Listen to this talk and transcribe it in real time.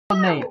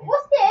me.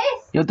 What's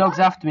this? Your dog's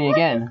after me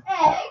again.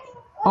 Egg?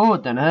 Oh, I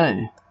don't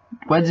know.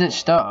 Where does it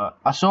start?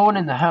 I saw one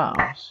in the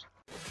house.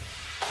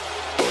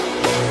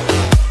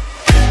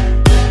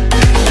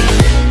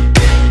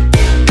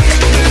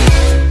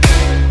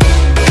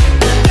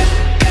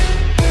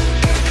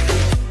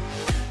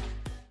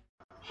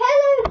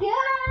 Hello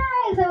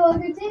guys, and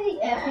welcome to the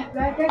Epic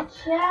Burger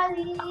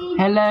Challenge.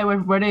 Hello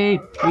everybody.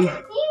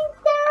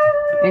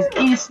 It's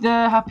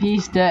Easter. Happy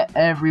Easter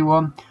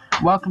everyone.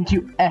 Welcome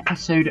to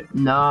episode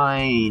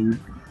 9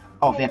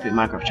 of the Epic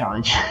Minecraft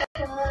Challenge.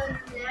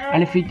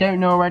 And if you don't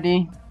know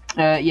already,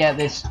 yeah,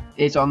 this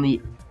is on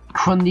the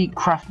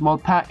MonkeyCraft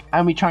mod pack,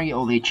 and we try and get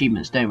all the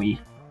achievements, don't we,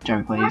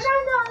 JammiePlays?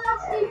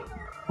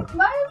 Why am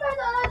I not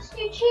allowed to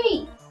do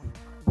cheats?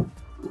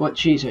 What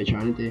cheats are you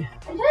trying to do?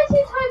 I'm trying to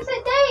do times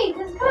a day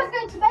because I can't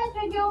go to bed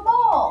with your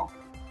ball.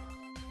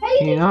 How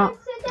Can you not?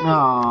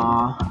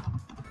 Aww.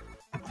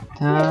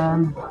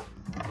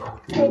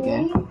 There we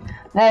go.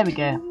 There we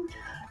go.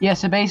 Yeah,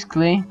 so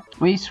basically,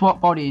 we swap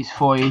bodies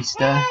for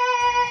Easter. Yay!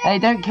 Hey,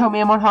 don't kill me,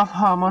 I'm on half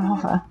heart, I'm on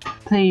half heart.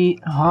 Please.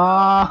 Oh.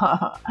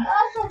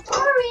 I'm so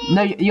sorry.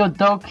 No, your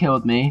dog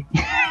killed me.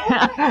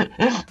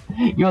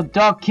 Your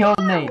dog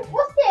killed me.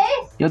 What's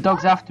this? Your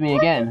dog's after me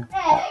again.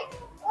 Egg?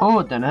 Oh,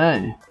 I don't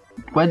know.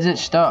 Where does it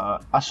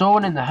start? I saw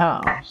one in the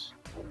house.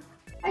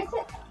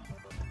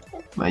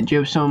 Wait, do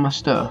you have some of my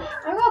stuff?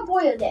 I'm gonna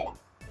boil it.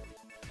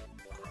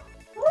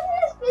 What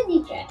is this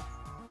mini chest?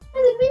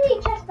 There's a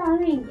mini chest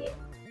behind it.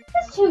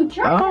 There's 2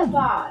 chocolate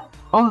bars.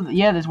 Oh,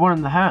 yeah, there's one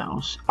in the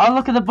house. Oh,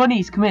 look at the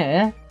bunnies. Come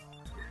here.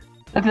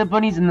 Look at the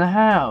bunnies in the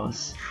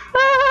house.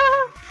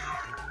 Ah!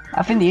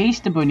 I think the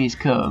Easter bunnies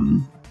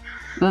come.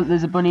 Look,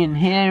 there's a bunny in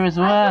here as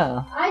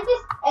well. I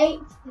just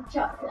ate the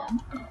chocolate.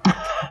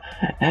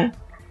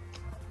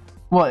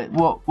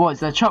 What is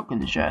there chocolate in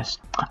the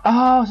chest?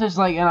 Oh, so it's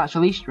like an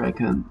actual Easter egg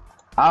hunt.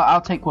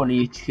 I'll take one and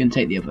you can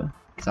take the other,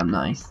 because I'm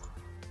nice.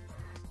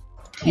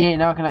 Yeah,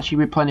 now I can actually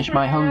replenish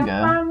my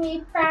hunger.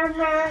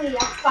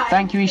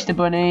 Thank you, Easter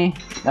Bunny.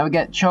 Now we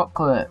get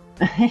chocolate.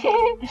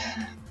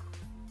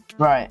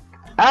 Right.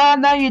 Ah,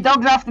 no, your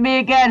dog's after me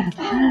again.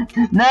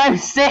 No,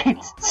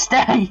 sit,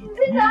 stay.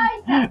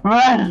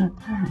 Run.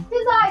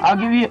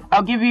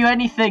 I'll give you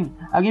anything.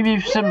 I'll give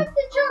you some.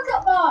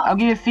 I'll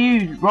give you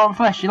food. Rotten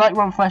flesh. You like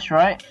rotten flesh,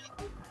 right?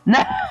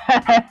 No.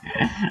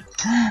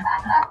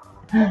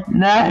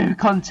 No,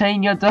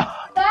 contain your dog.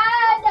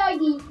 Bad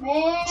doggy,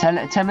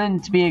 man. Tell him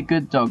to be a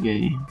good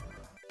doggy.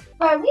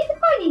 Bro, we need to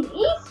find these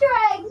Easter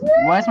eggs.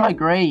 Where's my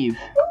grave?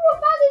 Oh, I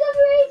found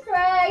another Easter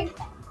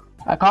egg.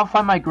 I can't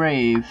find my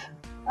grave.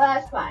 Oh,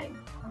 that's fine.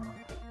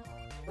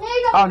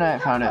 Oh no, I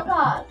found it.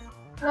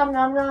 Nom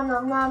nom nom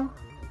nom nom.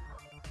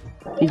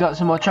 You got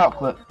some more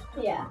chocolate?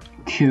 Yeah.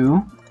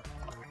 Cool.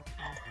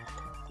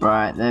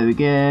 Right, there we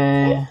go.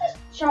 It's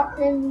just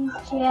chocolate in these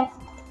chests.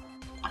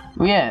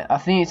 Well, yeah, I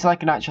think it's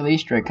like an actual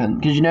Easter egg hunt,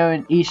 because you know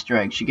in Easter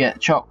eggs you get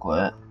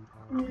chocolate.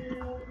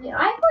 Yeah,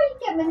 I thought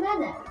you'd get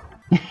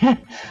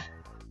bananas.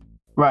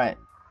 Right,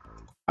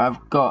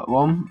 I've got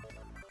one.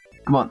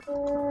 Come on,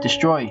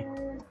 destroy.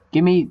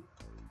 Give me.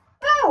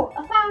 Oh,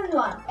 I found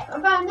one. I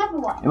found another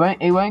one.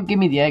 It won't give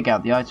me the egg out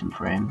of the item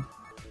frame.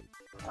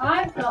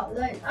 I've got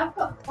loads. I've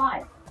got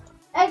 5.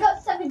 I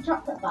got 7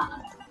 chocolate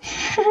bars.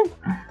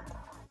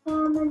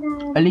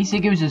 At least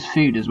it gives us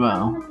food as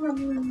well.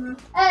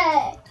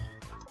 Hey.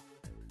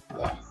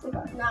 Yes, I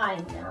got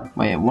 9 now.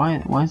 Wait, why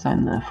is that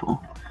in there for?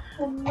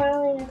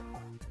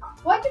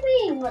 What do you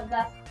mean what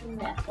that's in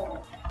there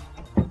for?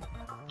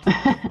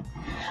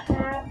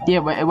 Yeah,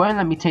 but it won't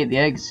let me take the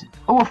eggs.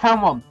 Oh, I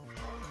found one.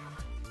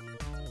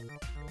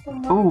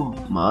 Oh,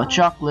 more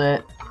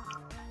chocolate.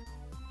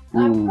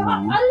 I've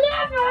got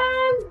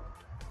 11!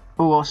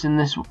 Oh, what's in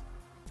this?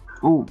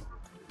 Oh.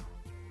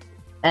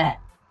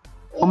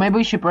 Or maybe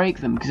we should break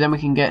them, because then we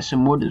can get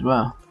some wood as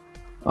well.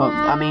 Oh,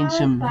 I mean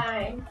some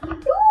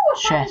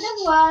chests.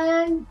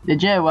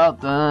 Did you? Well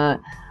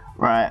done.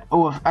 Right.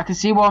 Oh, I can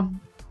see one.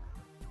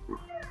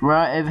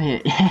 Right over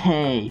here.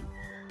 Hey.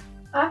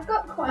 I've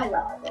got quite a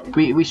lot of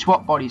them. We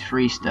swapped bodies for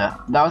Easter.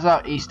 That was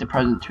our Easter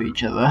present to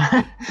each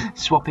other.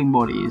 Swapping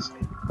bodies.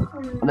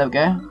 Oh, there we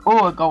go.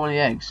 Oh, I got one of the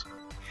eggs.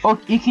 Oh,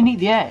 you can eat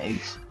the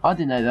eggs. I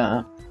didn't know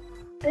that.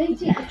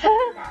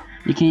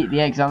 You can eat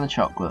the eggs and the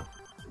chocolate.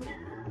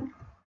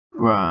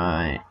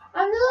 Right.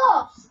 I'm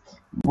lost.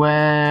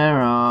 Where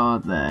are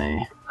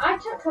they? I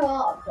took a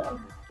lot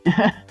of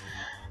them.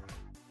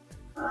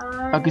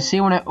 I can see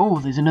one. Oh,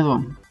 there's another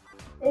one.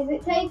 Is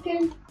it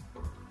taken?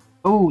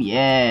 Oh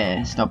yeah,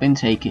 it's not been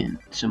taken.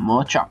 Some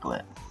more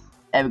chocolate.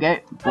 There we go.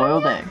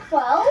 Boiled egg.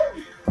 12.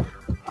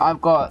 I've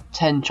got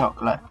 10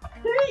 chocolate.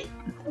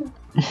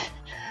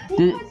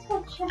 Did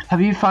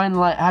you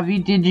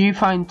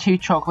find 2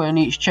 chocolate in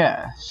each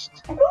chest?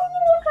 I found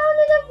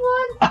another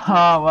one.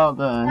 Oh, well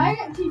done. I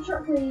got 2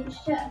 chocolate in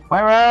each chest.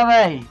 Where are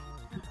they?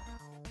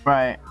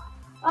 Right.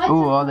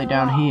 Oh, are they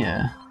down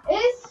here?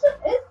 Is there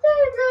going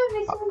to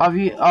be some... have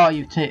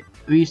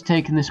you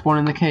taken this one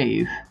in the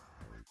cave?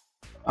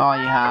 Oh,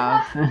 you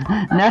have.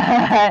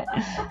 No.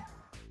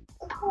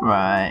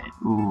 Right.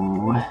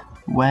 Ooh.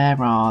 Where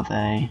are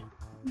they?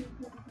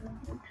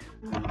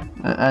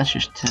 Let's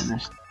just turn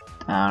this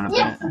down a bit.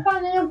 Yes, I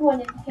found another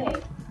one in the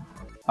cave.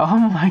 Oh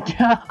my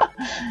god,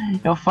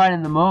 you're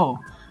finding them all.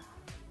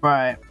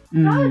 Right.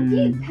 How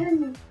deep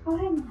can you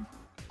find them?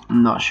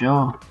 I'm not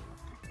sure.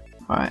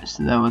 Right,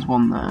 so there was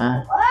one there.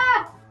 Now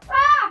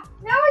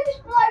I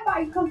just fly by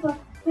a couple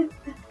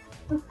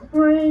of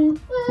brains.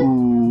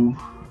 Ooh.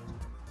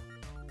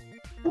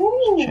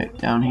 Ooh. Check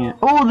down here.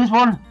 Oh, there's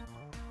one.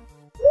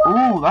 What?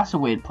 Oh, that's a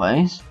weird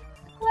place.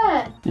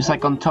 Where? It's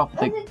like on top of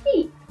the. Is it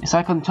deep? It's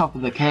like on top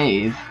of the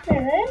cave.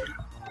 Really?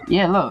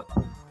 Yeah, look.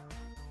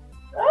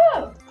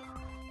 Oh,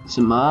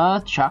 Some more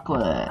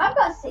chocolate. I've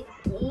got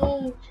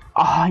 16.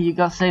 Oh, you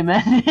got so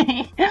many.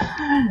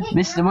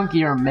 Mr. Monkey,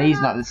 you're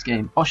amazing at this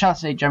game. Or shall I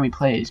say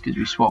JammiePlays, because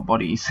we swap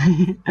bodies.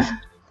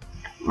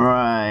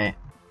 Right.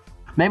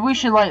 Maybe we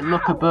should like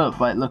look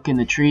above, like look in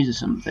the trees or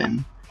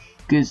something.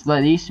 Because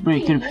like these people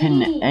could have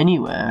hidden it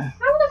anywhere.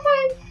 How would I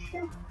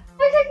find?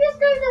 I can just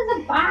go to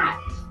the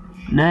back.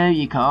 No,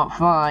 you can't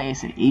fly.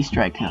 It's an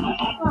Easter egg hunt.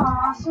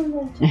 Oh,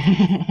 someone.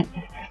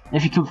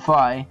 If you can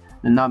fly,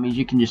 then that means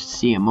you can just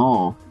see them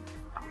all.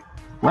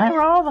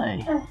 Where are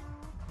they?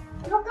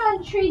 Look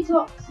on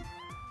treetops.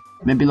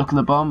 Maybe look at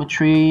the bottom of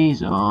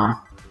trees, or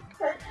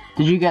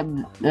did you get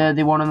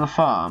the one on the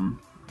farm?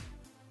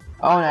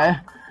 Oh no,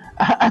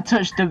 I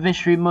touched the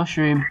vishery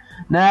mushroom.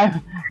 No,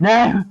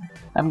 no,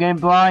 I'm going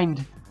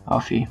blind.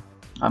 Off you,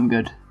 I'm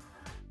good.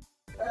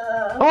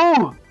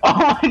 Oh,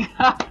 oh my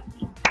god.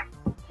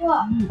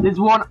 What? There's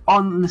one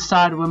on the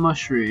side of a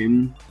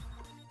mushroom.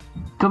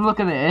 Come look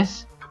at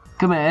this.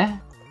 Come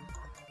here.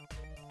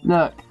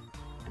 Look.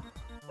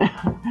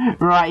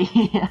 Right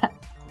here.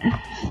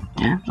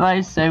 That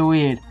is so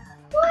weird.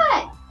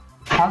 What?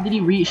 How did he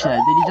reach there?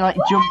 Did he like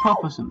jump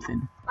up or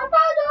something? I found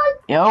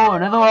one. Oh,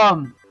 another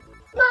one.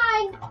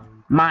 Mine.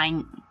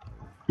 Mine.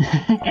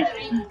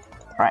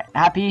 Right,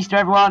 happy Easter,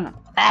 everyone.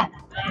 Ah.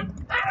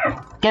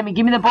 Give me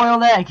the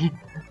boiled egg.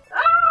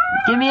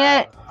 Give me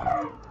it.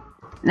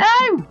 No.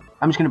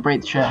 I'm just gonna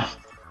break the chest.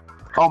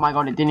 Oh my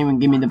god, it didn't even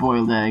give me the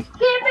boiled egg.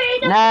 Give me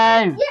the.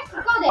 No. Yes,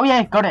 I got it. Oh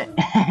yeah, got it.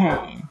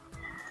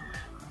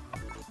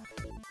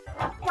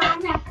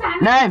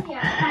 No. Yes,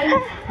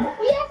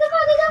 I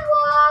got it.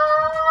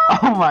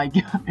 Oh my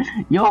god,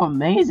 you're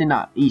amazing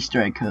at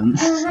Easter egg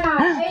hunts.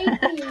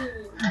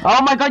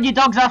 Oh my god, your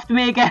dog's after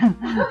me again.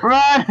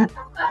 Run.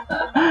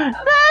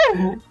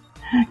 No.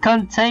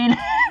 Contain.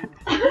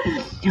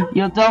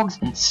 Your dog's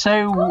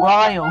so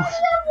wild.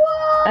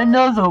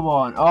 Another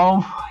one. Oh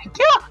my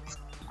god.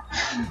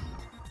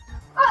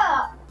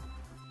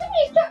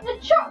 You stuck the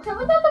chocolate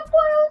without the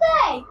boiled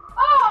egg.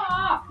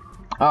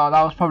 Oh,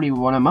 that was probably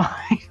one of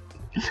mine.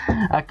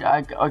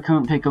 I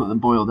couldn't pick up the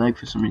boiled egg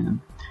for some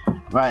reason.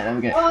 Right, there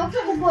we go. I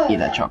took the boiled Eat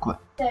that egg. chocolate.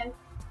 So.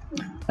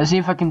 Let's see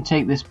if I can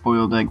take this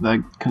boiled egg that I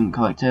couldn't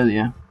collect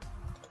earlier.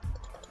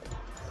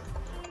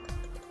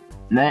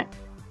 No,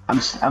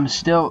 I'm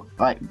still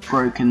like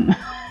broken.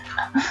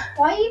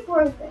 Why are you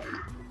broken?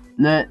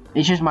 No,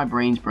 it's just my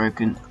brain's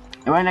broken.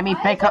 It won't let me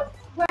pick up.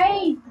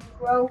 Brain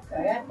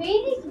broken. I think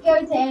you need to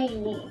go to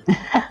A&E.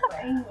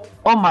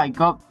 Oh my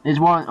god, there's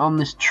one on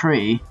this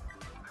tree.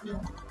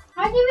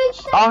 How do you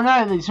reach that? Oh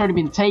no, it's already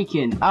been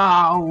taken.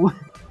 Oh,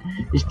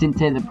 just didn't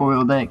take the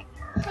boiled egg.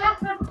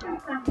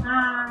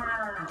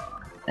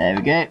 There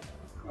we go.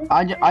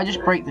 I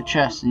just break the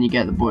chest and you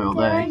get the boiled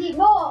egg.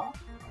 More.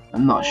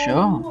 I'm not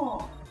sure.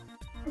 More.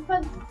 I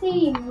can't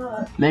see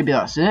much. Maybe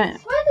that's it. I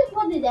swear there's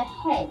one in the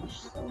hedge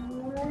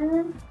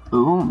somewhere.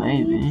 Oh,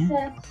 maybe. Need to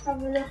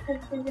have a look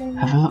at the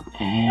Have a look.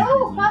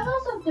 Oh, I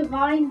found some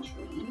divine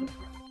trees.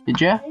 Did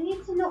ya? I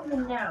need to knock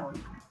them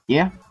down.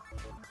 Yeah.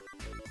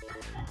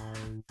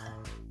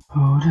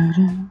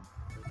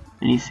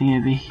 Anything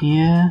over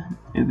here?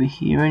 Over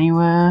here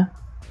anywhere?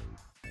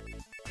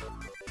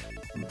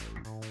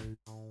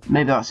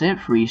 Maybe that's it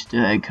for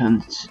Easter egg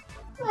hunts.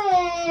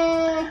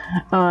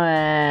 I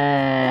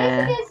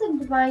need to get some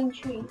divine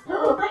trees. I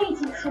need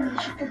to get some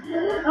chicken.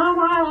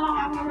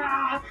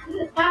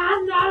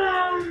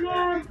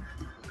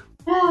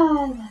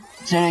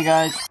 So anyway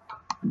guys,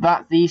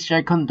 that's the Easter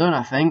egg hunt done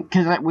I think,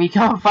 because like, we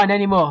can't find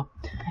any more.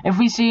 If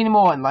we see any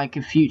more in like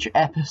a future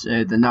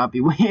episode, then that'd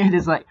be weird.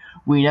 It's like,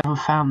 we never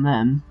found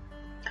them.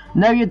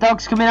 No, your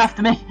dog's coming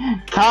after me.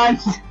 Hide.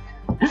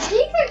 You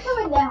can come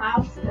in the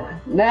house.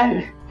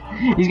 No,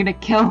 he's gonna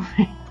kill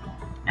me.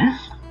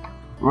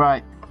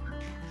 Right.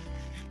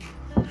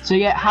 So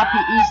yeah, happy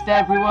Easter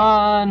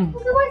everyone.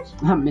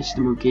 Mr.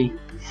 Monkey.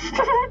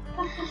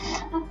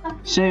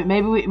 So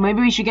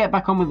maybe we should get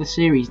back on with the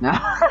series now.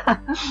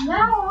 No,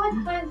 I want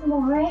to find some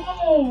more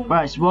eggs.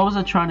 Right, so what was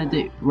I trying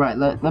to do? Right,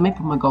 let me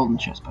put my golden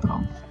chest back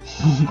on.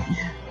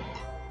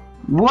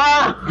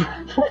 Wow!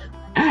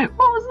 What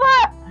was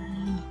that?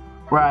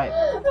 Right.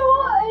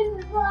 What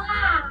is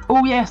that?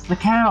 Oh yes, the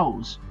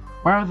cows.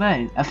 Where are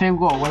they? I think I've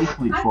got a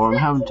waypoint for them,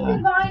 haven't I?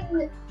 Divine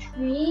the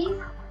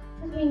trees.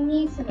 We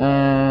need some.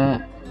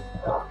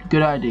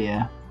 Good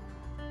idea.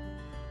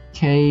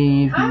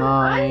 Cave I'm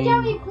mine.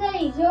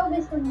 JammiePlays. You're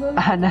Mr. Monkey.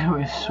 I know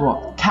we've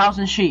swapped. Cows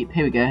and sheep.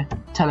 Here we go.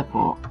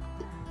 Teleport.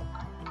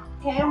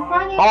 Okay, I'm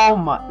finding. Oh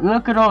my!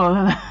 Look at all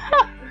of them.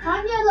 I'm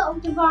a lot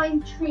of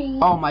divine trees.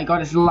 Oh my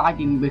god, it's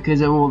lagging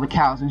because of all the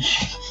cows and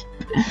shit.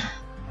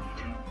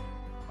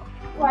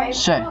 Right,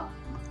 So,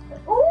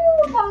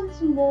 oh, found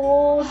some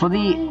more. for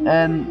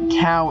the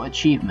cow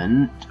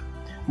achievement,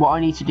 what I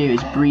need to do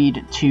is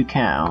breed 2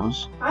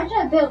 cows. I'm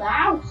trying to build a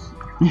house.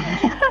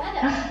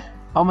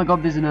 Oh my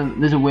god, there's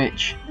a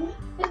witch. By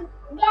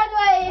the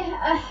way,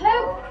 I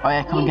hope. Oh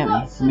yeah, come and get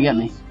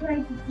me. Come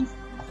and get me.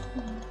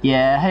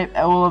 Yeah, I hope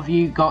all of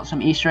you got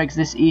some Easter eggs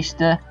this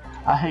Easter.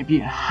 I hope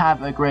you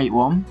have a great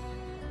one.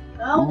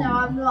 Oh no,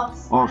 I'm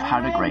lost. Or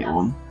have had a great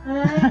one.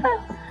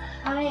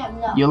 I am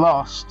lost. You're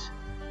lost.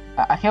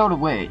 I killed a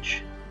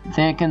witch. I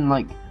think I can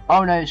like.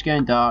 Oh no, it's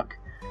going dark.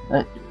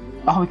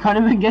 Oh, we can't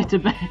even get to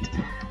bed.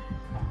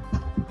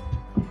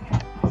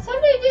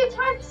 Somebody do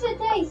times a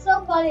day,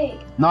 somebody.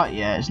 Not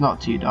yet. It's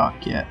not too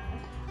dark yet.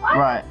 I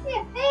Right. don't see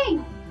a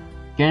thing.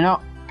 You know,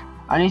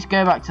 I need to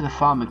go back to the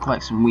farm and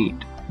collect some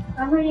wheat.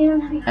 I'm ready.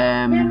 Let's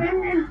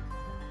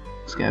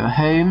go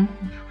home.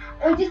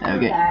 Oh, just There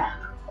we go.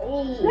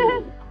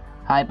 Hey.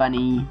 Hi,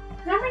 bunny.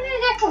 I'm in a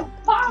different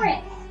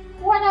forest.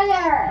 What on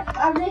earth?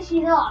 I'm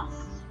literally lost.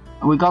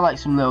 We got like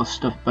some little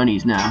stuffed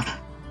bunnies now.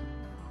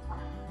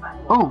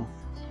 Oh,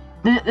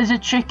 there's a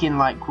chicken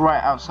like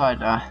right outside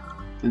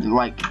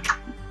like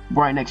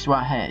right next to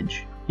our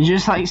hedge. He's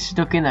just like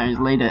stuck in there. He's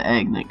laid an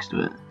egg next to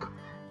it.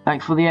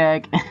 Thanks for the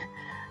egg.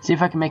 See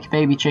if I can make a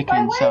baby chicken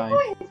My inside.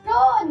 waypoint's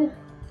gone.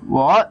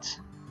 What?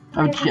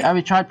 Have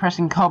you tried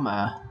pressing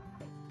comma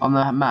on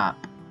the map?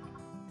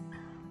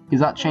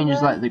 Because that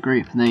changes like the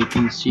group, and then you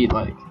can see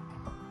like.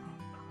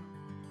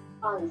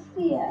 I can't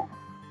see it.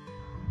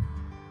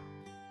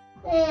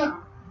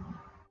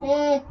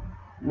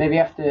 Maybe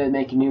you have to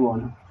make a new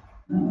one.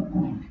 I've got to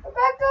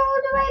go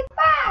all the way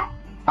back.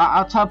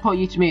 I'll teleport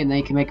you to me, and then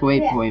you can make a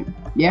waypoint.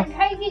 Yeah.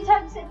 Can you do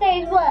times a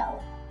day as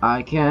well?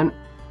 I can.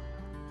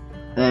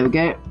 There we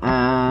go,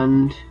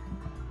 and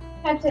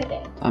Times a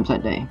day. times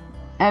that day.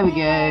 There we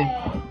go.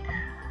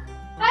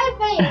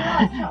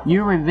 I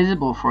You were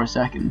invisible for a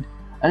second.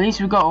 At least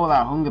we've got all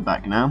our hunger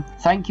back now.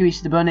 Thank you,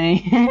 Easter Bunny.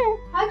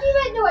 How do you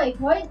make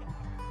the waypoint?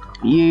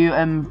 You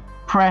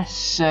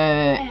press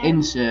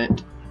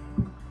insert.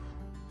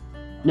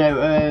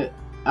 No,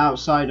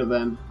 outside of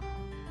them.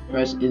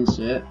 Press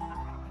insert.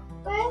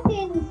 Where's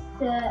the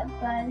insert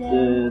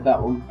button?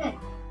 That one.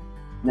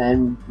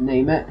 Then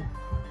name it.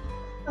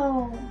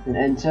 Oh. Then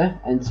enter.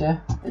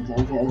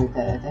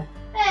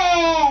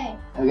 Hey!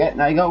 Okay,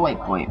 now you got a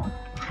waypoint.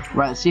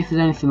 Right, let's see if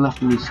there's anything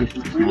left in these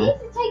sifters We now. need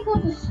to take all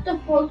the stuff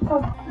was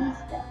from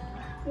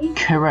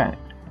Easter. Correct.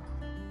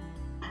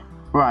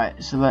 Right,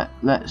 so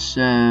let's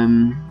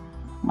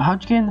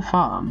how'd you get in the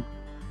farm?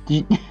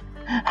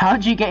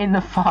 How'd you get in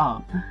the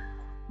farm?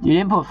 You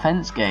didn't put a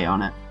fence gate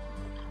on it.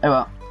 Oh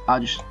well, I'll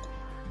just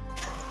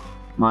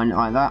mine it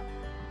like that.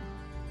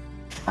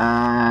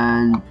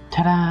 And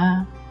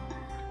ta-da!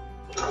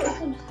 Put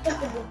some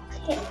stuff in the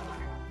tip.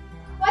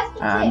 Where's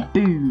the And tip?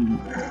 boom!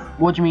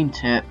 What do you mean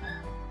tip?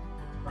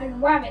 Like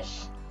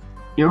rubbish.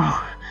 Your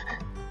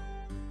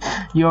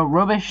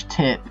rubbish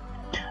tip.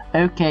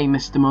 Okay,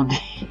 Mr.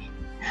 Monkey.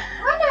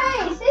 I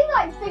know, it's in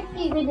like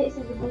 15 minutes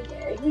of the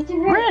video. Did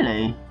you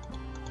Really?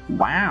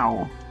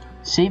 Wow.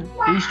 See,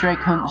 Easter egg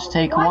hunts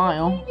take a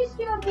while. Why did you just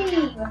do a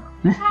beam?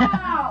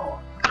 How?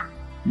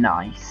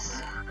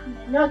 Nice.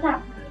 No, not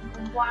that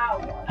beam.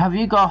 Wow. Have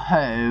you got a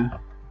hoe?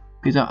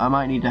 Because I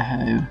might need a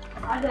hoe.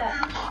 I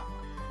don't.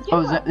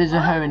 Oh, there's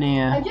a hoe in I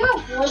here. do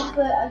have one,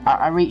 but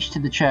I reached to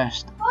the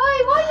chest. Oi,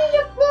 why did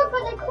you flip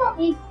on the crop?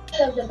 You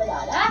killed the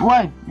banana.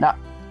 Whoa, that.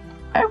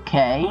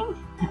 Okay.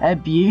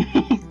 Abuse.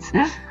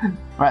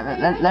 Right,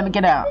 let me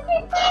get out.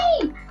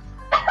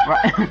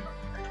 Right.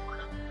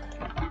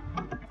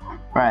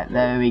 Right,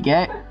 there we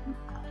go.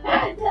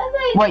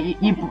 Wait,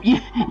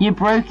 you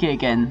broke it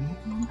again.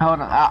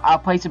 Hold on, I'll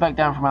place it back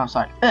down from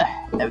outside. Ugh,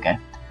 there we go.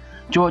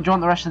 Do you want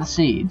the rest of the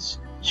seeds?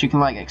 So you can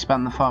like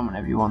expand the farm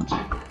whenever you want.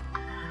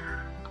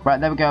 Right,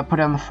 there we go. I put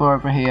it on the floor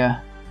over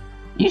here.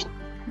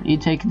 You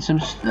taking some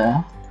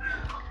stuff?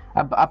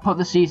 I put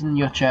the seeds in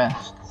your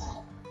chest.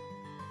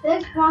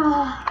 Right.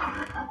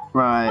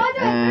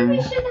 Right.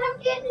 We should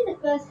have gotten in the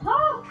first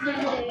half.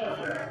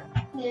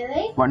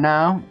 Nearly. What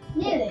now?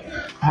 Nearly.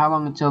 How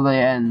long until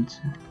they end?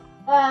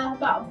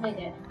 About a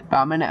minute.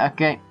 About a minute.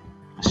 Okay.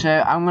 So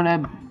I'm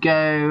gonna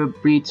go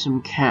breed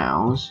some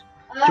cows.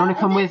 Do you want to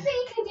come with? I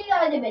think you can do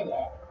that in a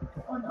minute,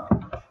 or not?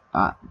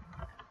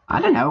 I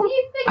don't know. Do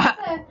you think so?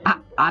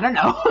 I don't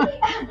know. I'm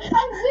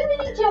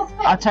zooming into your face.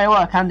 I'll tell you what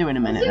I can do in a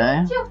minute Zoom though.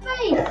 into your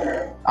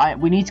face.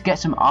 We need to get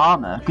some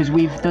armor because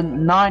we've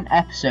done 9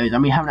 episodes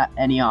and we haven't had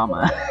any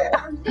armor.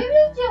 I'm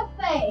zooming into your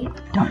face.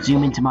 Don't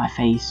zoom into my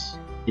face.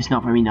 It's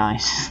not very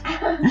nice.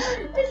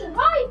 This is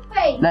my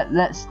face.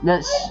 Let's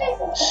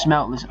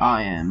smelt this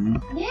iron.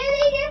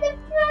 Nearly get the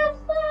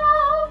first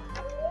half.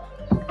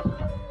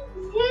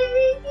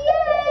 Nearly the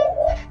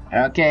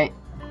end. Okay.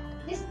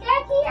 Just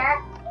get here.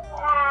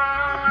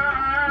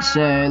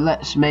 So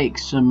let's make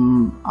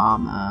some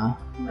armor.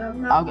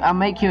 No. I'll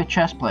make you a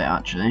chest plate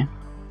actually.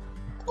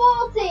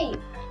 40.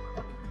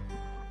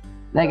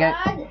 There you go.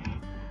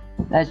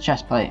 There's a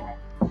chest plate.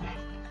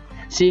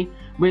 See,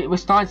 we're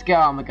starting to get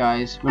armor,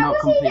 guys. We're not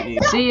completely.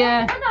 See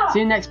ya. See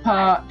you next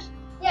part.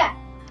 Yeah.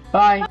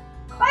 Bye.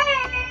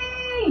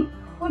 Bye.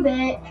 We're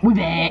back. We're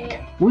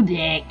back. We're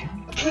back.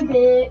 We're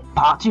back.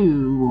 Part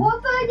 2.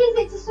 What button is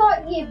it to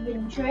start the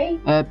inventory?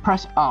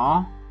 Press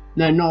R.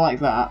 No, not like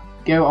that.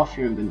 Go off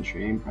your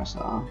inventory and press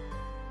R.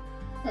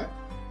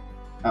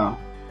 Oh.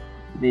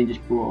 Then you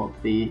just brought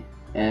up the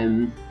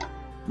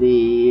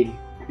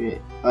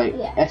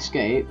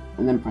escape,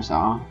 and then press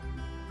R,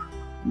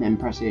 and then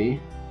press E.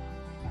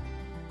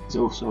 It's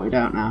all sorted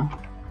out now.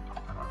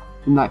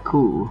 Isn't that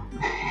cool?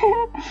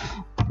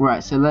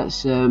 Right, so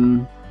let's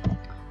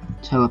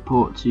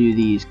teleport to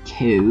these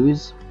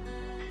queues.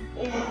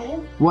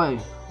 Whoa,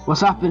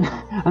 what's happened?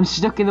 I'm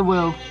stuck in the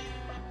wheel.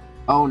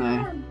 Oh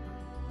no.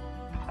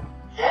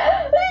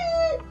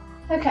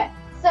 Okay,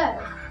 so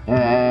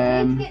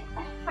let's get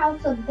the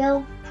house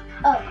built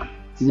up.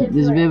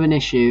 There's a bit of an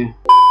issue.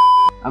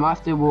 I might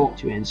have to walk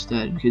to it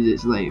instead because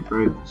it's late,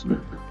 bro.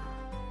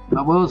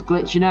 My wheel's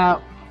glitching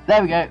out.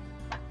 There we go.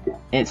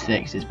 It's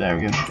fixed. It's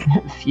very good.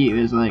 Phew,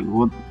 it's like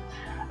what?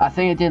 I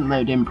think it didn't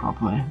load in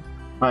properly.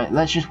 Right,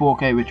 let's just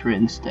walk over to it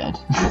instead.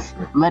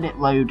 Let it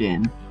load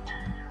in.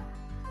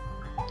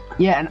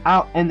 Yeah, and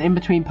out and in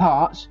between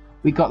parts,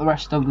 we got the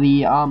rest of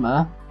the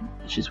armor,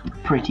 which is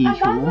pretty cool.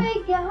 By the way,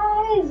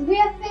 guys, we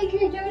are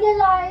thinking of doing a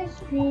live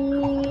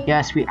stream.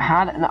 Yes, we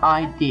had an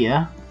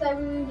idea.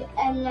 Episode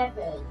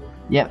 11.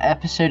 Yep,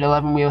 episode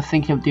 11. We were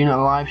thinking of doing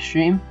a live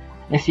stream.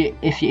 If you're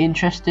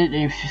interested,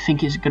 and if you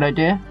think it's a good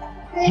idea,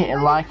 hit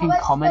a like and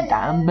comment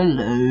down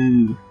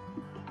below.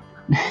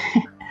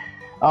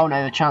 Oh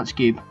no, the chance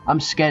cube. I'm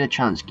scared of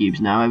chance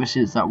cubes now. Ever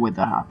since that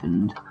wither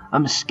happened,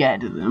 I'm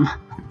scared of them.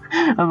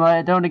 I'm like,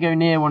 I don't want to go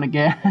near one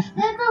again.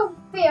 There's no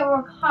fear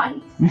of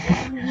heights.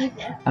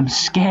 I'm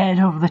scared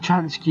of the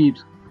chance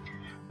cubes.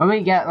 When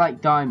we get like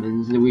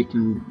diamonds, then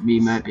we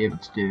might be able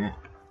to do it.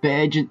 But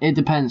it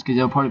depends, because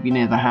they'll probably be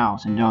near the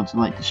house and don't want to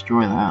like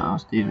destroy the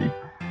house, do they?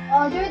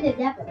 Oh, do it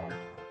the nether.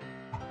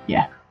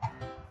 Yeah.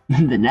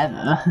 The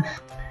nether?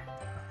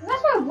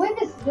 That's where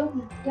withers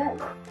don't go.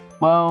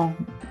 Well,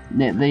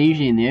 they're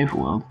usually in the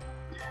overworld.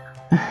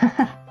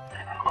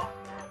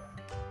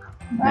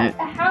 Right,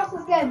 the house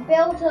is getting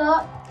built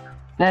up.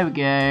 There we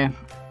go.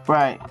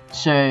 Right,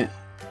 so do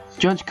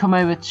you want to come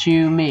over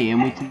to me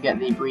and we can get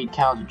the breed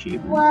cows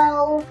achievement?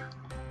 Well,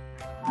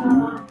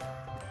 come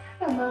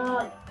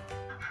on.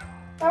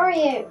 Where are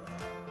you?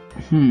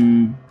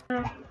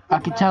 I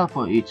can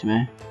teleport you to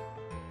me.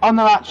 Oh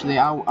no, actually,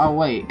 I'll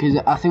wait, because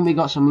I think we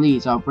got some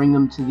leads. I'll bring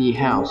them to the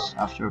house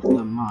after I've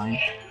done mine.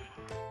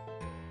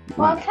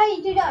 Well, can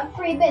you do that in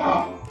 3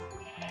 minutes?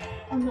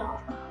 Or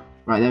not?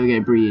 Right, there we go,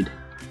 breed.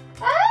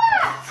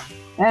 Ah!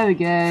 There we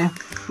go.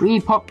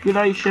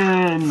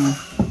 Repopulation.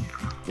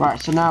 Right,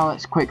 so now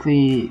let's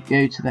quickly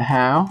go to the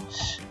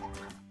house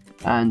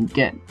and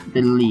get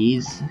the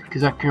leads,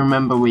 because I can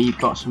remember we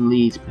got some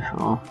leads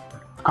before.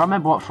 I can't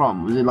remember what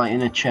from. Was it like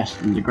in a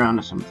chest underground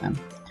or something?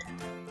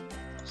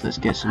 So let's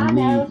get some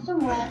leads.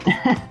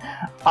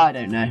 I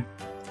don't know.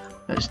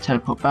 Let's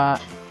teleport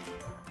back.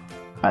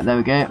 Right, there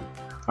we go.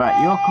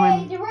 Right, you're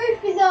coming the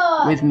roof is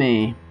on. with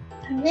me.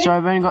 Sorry,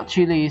 I've only got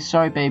 2 leads.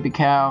 Sorry, baby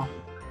cow.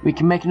 We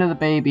can make another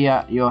baby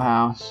at your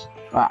house,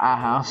 at our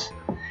house,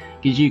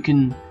 because you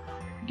can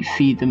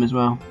feed them as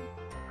well.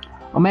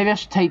 Or maybe I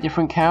should take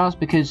different cows,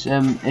 because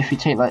if you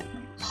take like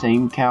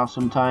same cow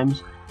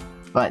sometimes,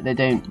 like they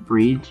don't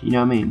breed. You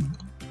know what I mean?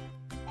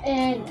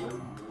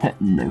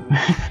 No.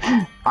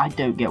 I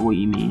don't get what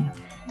you mean.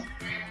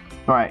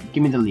 Alright,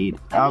 give me the lead.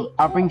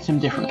 I'll bring some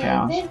different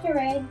cows.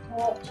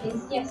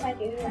 Torches. Yes, I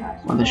do.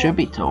 Well, there should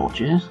be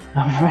torches.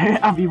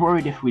 I'd be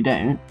worried if we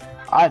don't.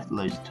 I have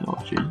loads of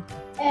torches.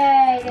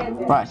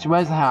 Right, so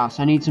where's the house?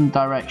 I need some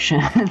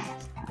direction.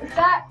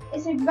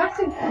 It's a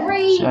massive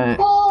green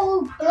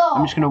ball block.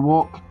 I'm just gonna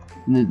walk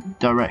in the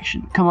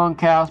direction. Come on,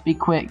 cows, be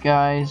quick,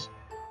 guys.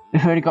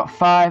 We've only got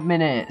 5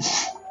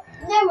 minutes.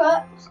 No,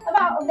 what?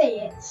 About a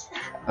minute.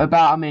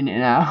 About a minute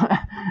now.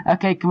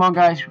 Okay, come on,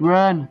 guys,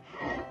 run.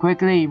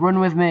 Quickly, run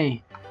with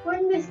me.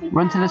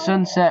 Run to the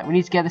sunset. We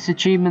need to get this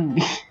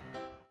achievement.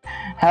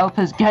 Help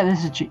us get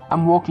this achievement.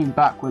 I'm walking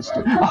backwards.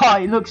 Oh,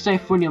 it looks so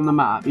funny on the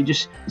map. You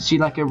just see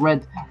like a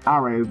red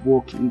arrow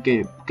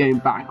going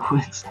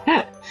backwards.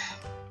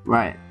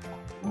 Right.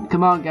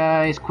 Come on,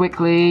 guys,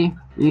 quickly.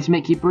 We need to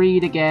make you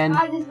breed again.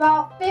 There's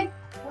about 50.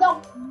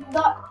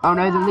 Oh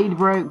no, the lead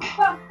broke.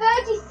 About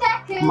 30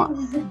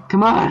 seconds.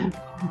 Come on.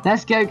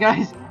 Let's go,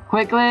 guys.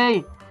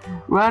 Quickly.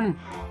 Run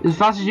as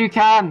fast as you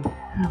can.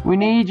 We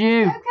need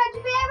you.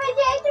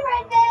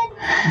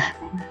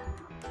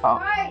 Oh,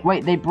 right.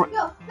 Wait, the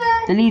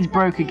leads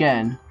broke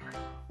again.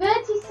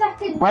 30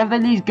 seconds. Where have the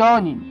leads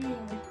gone?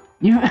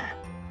 You 30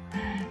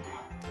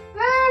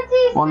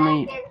 One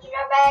lead. seconds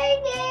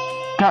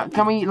remaining.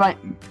 Can we like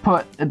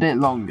put a bit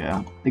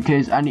longer?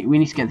 Because we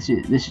need to get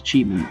this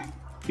achievement.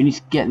 We need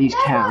to get these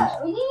cows.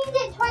 We need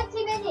it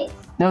 20 minutes.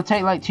 They'll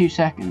take like 2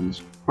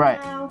 seconds. Right.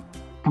 Now.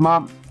 Come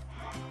on.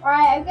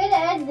 Alright, I'm gonna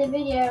end the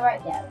video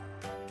right now.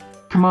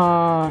 Come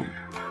on.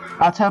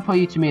 I'll teleport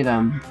you to me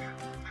then.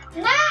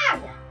 No!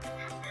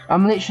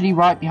 I'm literally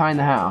right behind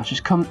the house.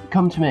 Just come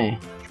to me.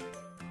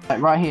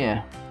 Like right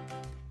here.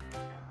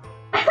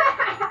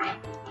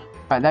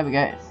 Right, there we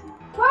go.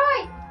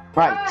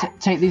 Right,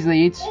 take these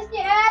leads It's the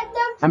end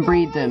of and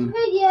breed them.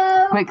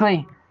 video.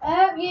 Quickly.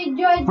 I hope you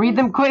enjoyed Breed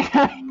them quick.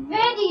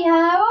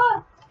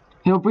 video.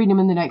 He'll breed them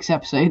in the next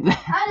episode. And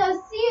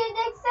I'll see you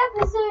next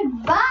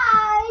episode.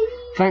 Bye.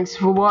 Thanks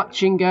for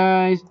watching,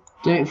 guys.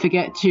 Don't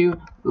forget to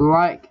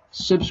like,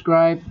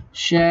 subscribe,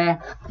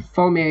 share,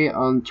 follow me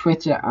on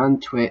Twitter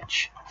and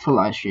Twitch for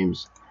live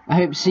streams. I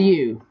hope to see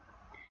you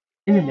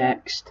in the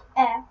next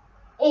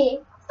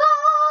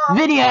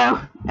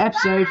video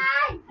episode.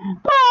 Bye.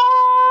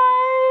 Bye.